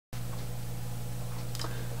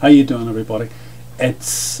How you doing, everybody?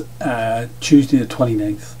 It's Tuesday the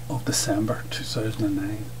 29th of December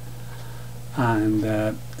 2009,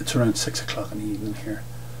 and it's around 6 o'clock in the evening here,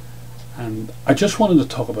 and I just wanted to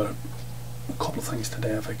talk about a couple of things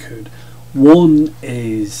today if I could. One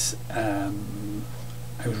is I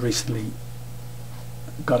was recently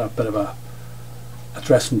got a bit of a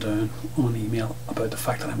dressing down on an email about the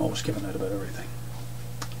fact that I'm always giving out about everything,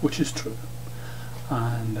 which is true,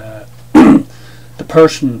 and the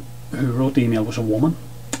person who wrote the email was a woman,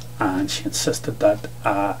 and she insisted that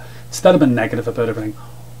instead of being negative about everything,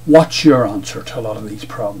 what's your answer to a lot of these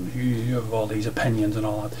problems? You have all these opinions and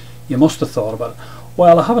all that. You must have thought about it.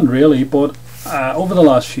 Well, I haven't really, but over the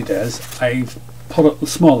last few days I've put a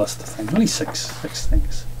small list of things, only six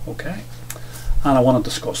things, okay? And I want to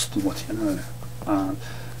discuss them with you now.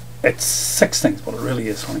 It's 6 things, but it really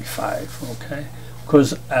is only 5, okay?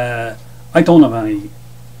 Because I don't have any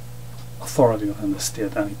authority within the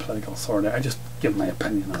state, any political authority. I just give my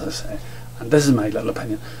opinion, as I say, and this is my little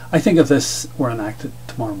opinion. I think if this were enacted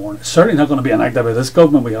tomorrow morning, it's certainly not going to be enacted by this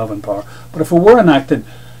government we have in power, but if it were enacted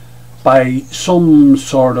by some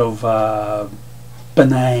sort of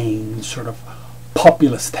benign, sort of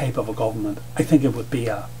populist type of a government, I think it would be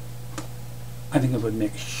I think it would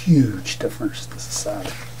make a huge difference to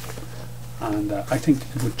society, and I think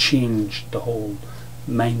it would change the whole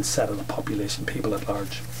mindset of the population, people at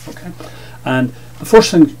large. Okay, and the first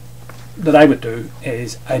thing that I would do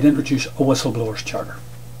is I'd introduce a whistleblower's charter,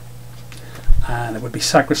 and it would be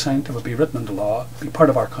sacrosanct, it would be written into law, it would be part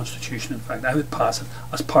of our constitution. In fact, I would pass it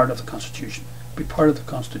as part of the constitution, it would be part of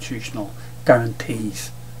the constitutional guarantees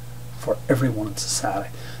for everyone in society,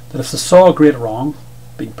 that if they saw a great wrong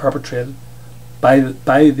being perpetrated by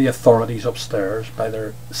the authorities upstairs, by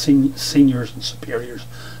their seniors and superiors,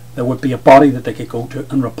 there would be a body that they could go to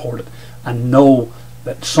and report it and know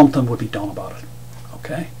that something would be done about it.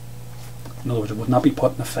 Okay? In other words, it would not be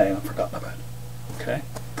put in a file and forgotten about. Okay?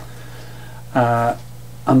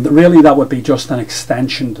 And really that would be just an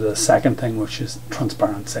extension to the second thing, which is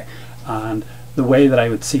transparency. And the way that I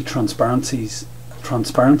would see transparency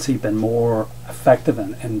being more effective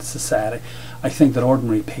in society, I think that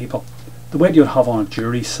ordinary people, the way you would have on a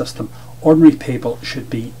jury system, ordinary people should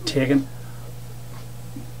be taken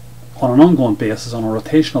on an ongoing basis, on a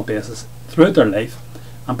rotational basis, throughout their life,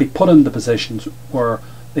 and be put into positions where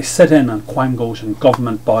they sit in on quangos and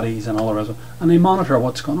government bodies and all the rest of it, and they monitor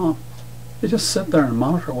what's going on. They just sit there and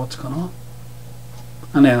monitor what's going on.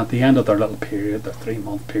 And then at the end of their little period, their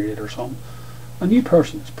 3-month period or something, a new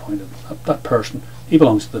person is appointed. That person, he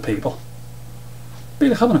belongs to the people. It'd be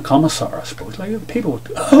like having a commissar, I suppose. Like people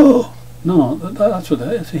would, oh, no, that's what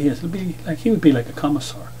it is. He is. It'd be like, he would be like a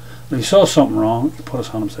commissar. If he saw something wrong, he'd put his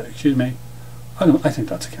hand and say, excuse me, I think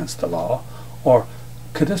that's against the law. Or,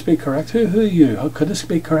 could this be correct? Who are you? How could this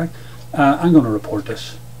be correct? I'm going to report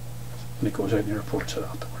this. And he goes out and he reports it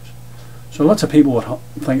afterwards. So lots of people would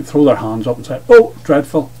throw their hands up and say, oh,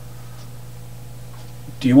 dreadful.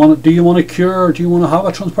 Do you want to cure? Do you want to have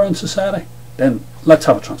a transparent society? Then let's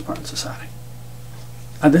have a transparent society.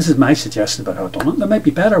 And this is my suggestion about how I've done it. There might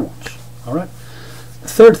be better ones. All right. The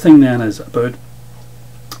third thing then is about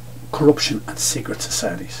corruption and secret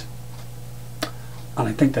societies. And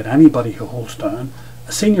I think that anybody who holds down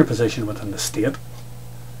a senior position within the state,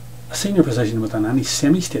 a senior position within any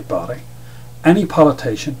semi-state body, any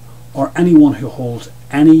politician, or anyone who holds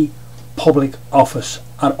any public office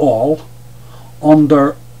at all,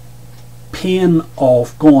 under pain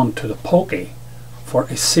of going to the pokey for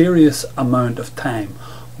a serious amount of time,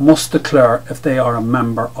 must declare if they are a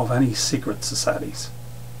member of any secret societies.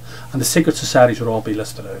 And the secret societies would all be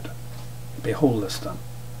listed out. There'd be a whole list then.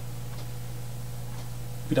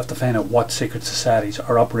 We'd have to find out what secret societies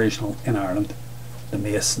are operational in Ireland. The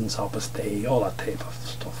Masons, Opus Dei, all that type of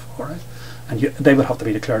stuff, alright? And they would have to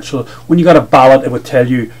be declared. So when you got a ballot, it would tell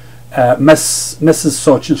you Mrs.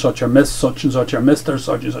 such and such, or Miss such and such, or Mr.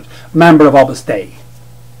 such and such, member of Opus Dei,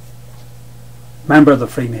 member of the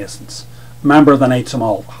Freemasons, member of the Knights of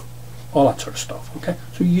Malta, all that sort of stuff, okay?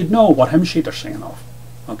 So you'd know what hymn sheet they're singing off,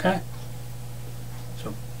 okay?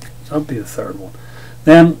 So that would be the third one.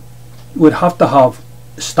 Then we'd have to have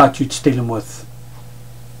statutes dealing with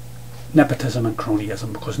nepotism and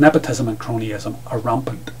cronyism, because nepotism and cronyism are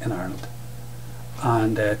rampant in Ireland,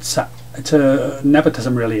 and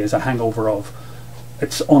nepotism really is a hangover of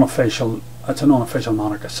it's an unofficial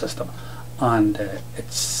monarchist system, and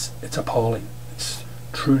it's appalling. It's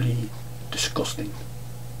truly disgusting.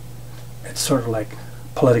 It's sort of like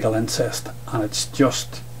political incest, and it's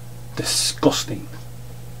just disgusting,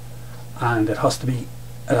 and it has to be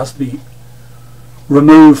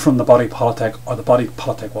removed from the body politic, or the body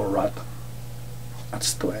politic will rot.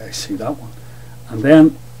 That's the way I see that one. And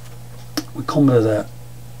then we come to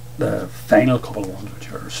the final couple of ones,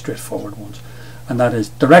 which are straightforward ones, and that is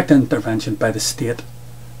direct intervention by the state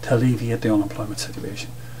to alleviate the unemployment situation.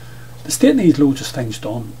 The state needs loads of things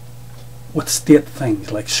done with state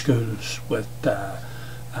things like schools, with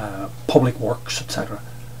public works, etc.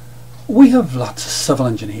 We have lots of civil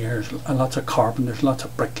engineers, lots of carpenters, lots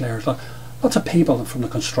of bricklayers, lots of people from the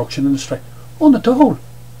construction industry on the dole.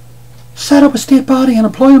 Set up a state body and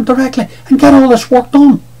employ them directly and get all this work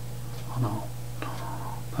done. Oh no,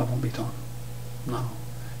 that won't be done. No,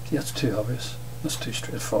 see, that's too obvious. That's too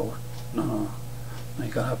straightforward. No, you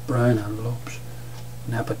got to have brown envelopes,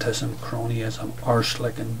 nepotism, cronyism,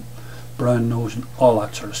 arse-licking, brown nosing, all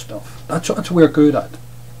that sort of stuff. That's what we're good at.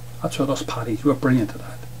 That's what us paddies, we're brilliant at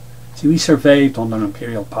that. See, we survived under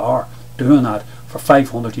imperial power doing that for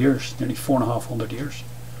 500 years, nearly 4,500 years.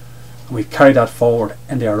 And we've carried that forward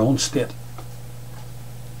into our own state.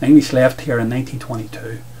 The English left here in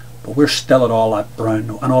 1922, but we're still at all that brown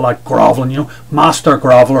and all that grovelling, you know, master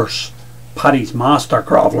grovellers. Paddy's master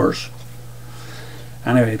grovellers.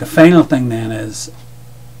 Anyway, the final thing then is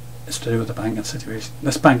to do with the banking situation.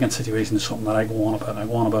 This banking situation is something that I go on about. I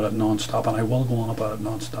go on about it non-stop, and I will go on about it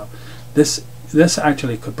non-stop. This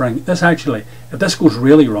actually could bring, if this goes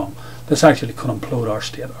really wrong, this actually could implode our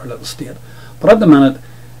state, our little state. But at the minute,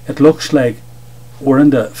 it looks like we're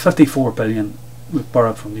into 54 billion we've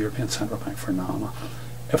borrowed from the European Central Bank for now.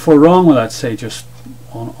 If we're wrong with that, say just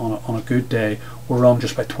on a good day, we're wrong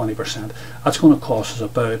just by 20%. That's going to cost us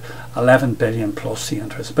about 11 billion plus the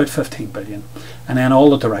interest, about 15 billion. And then all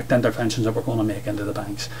the direct interventions that we're going to make into the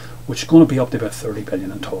banks, which is going to be up to about 30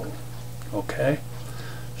 billion in total. Okay?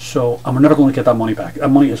 So, and we're never going to get that money back. That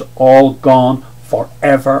money is all gone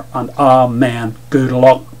forever and amen. Good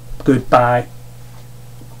luck, goodbye,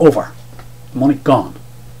 over. Money gone.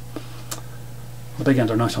 The big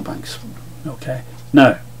international banks. Okay?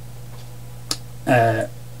 Now,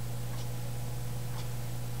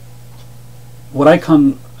 what I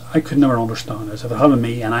could never understand is if it had been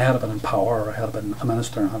me and I had been in power, or I had been a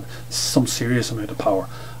minister and had some serious amount of power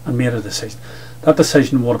and made a decision, that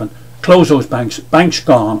decision would have been close those banks, banks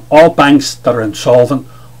gone, all banks that are insolvent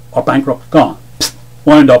or bankrupt gone,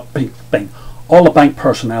 wound up, bing, bing. All the bank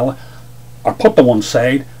personnel are put to one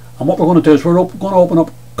side, and what we're going to do is we're going to open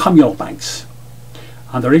up communal banks,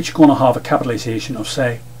 and they're each going to have a capitalisation of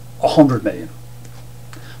say 100 million.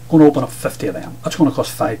 We're going to open up 50 of them. That's going to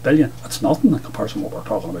cost 5 billion. That's nothing in comparison to what we're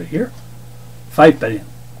talking about here. 5 billion.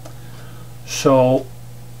 So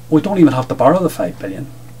we don't even have to borrow the 5 billion.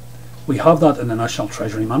 We have that in the National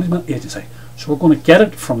Treasury Management Agency. So we're going to get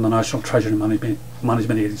it from the National Treasury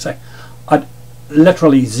Management Agency at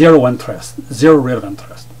literally zero interest, zero rate of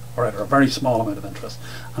interest, or at a very small amount of interest.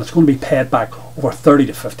 And it's going to be paid back over 30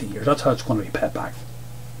 to 50 years. That's how it's going to be paid back.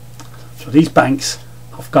 So these banks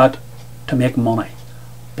have got to make money.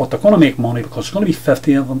 But they're going to make money because there's going to be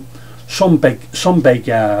 50 of them. Some big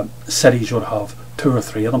cities would have 2 or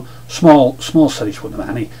 3 of them. Small cities wouldn't have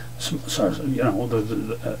any. You know,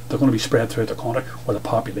 they're going to be spread throughout the country where the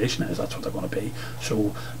population is. That's what they're going to be.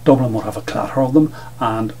 So Dublin will have a clatter of them,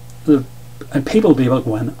 and people will be able to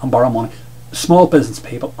go in and borrow money. Small business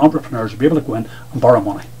people, entrepreneurs will be able to go in and borrow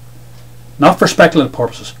money, not for speculative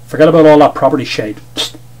purposes. Forget about all that property shade.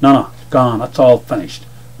 Psst, no, gone. That's all finished.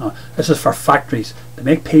 No, this is for factories to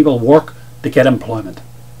make people work to get employment.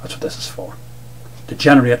 That's what this is for. To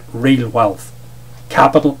generate real wealth,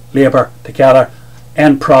 capital, labour together,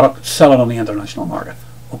 end product, sell it on the international market.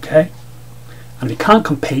 Okay? And if you can't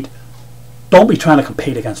compete, don't be trying to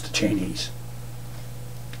compete against the Chinese.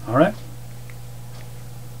 Alright?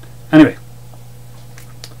 Anyway,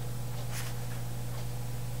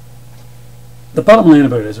 the bottom line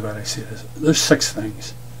about it is about I see this. There's 6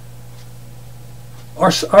 things. Our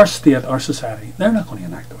state, our society, they're not going to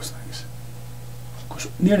enact those things. Because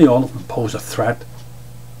nearly all of them pose a threat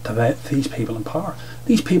to these people in power.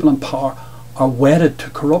 These people in power are wedded to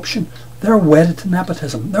corruption. They're wedded to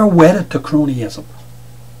nepotism. They're wedded to cronyism.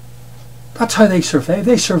 That's how they survive.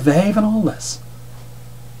 They survive in all this.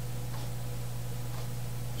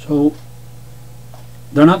 So,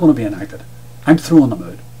 they're not going to be enacted. I'm throwing them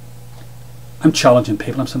out. I'm challenging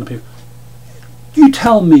people. I'm saying to people, you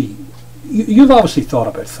tell me, you've obviously thought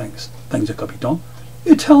about things that could be done.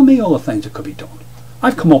 You tell me all the things that could be done.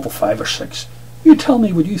 I've come up with 5 or 6. You tell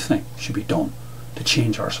me what you think should be done to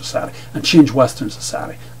change our society and change Western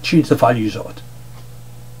society, change the values of it,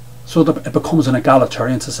 so that it becomes an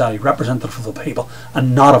egalitarian society representative of the people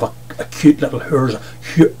and not of a cute little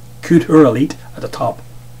cute elite at the top.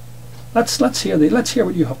 Let's hear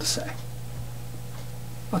what you have to say.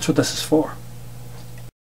 That's what this is for.